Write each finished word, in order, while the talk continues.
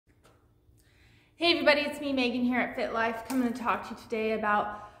Hey everybody, it's me Megan here at Fit Life, coming to talk to you today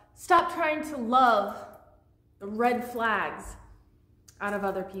about stop trying to love the red flags out of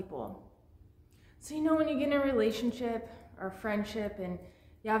other people. So you know when you get in a relationship or a friendship and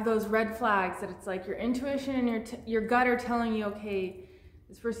you have those red flags that it's like your intuition and your gut are telling you, okay,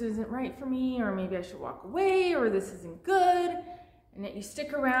 this person isn't right for me, or maybe I should walk away, or this isn't good, and yet you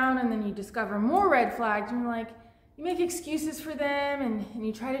stick around and then you discover more red flags and you're like, you make excuses for them and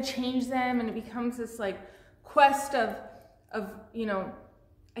you try to change them, and it becomes this like quest of you know,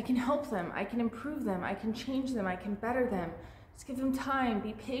 I can help them, I can improve them, I can change them, I can better them. Just give them time,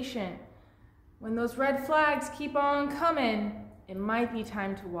 be patient. When those red flags keep on coming, it might be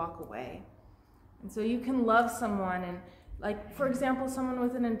time to walk away. And so you can love someone, and like, for example, someone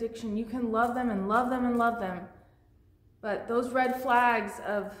with an addiction, you can love them and love them and love them. But those red flags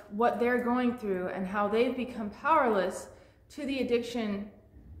of what they're going through and how they've become powerless to the addiction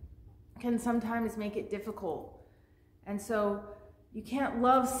can sometimes make it difficult. And so you can't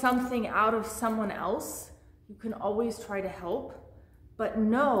love something out of someone else. You can always try to help, but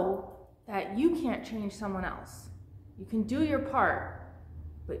know that you can't change someone else. You can do your part,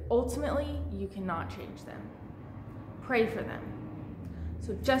 but ultimately you cannot change them. Pray for them.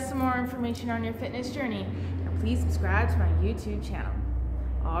 So just some more information on your fitness journey, and please subscribe to my YouTube channel.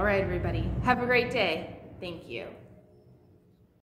 All right, everybody, have a great day. Thank you.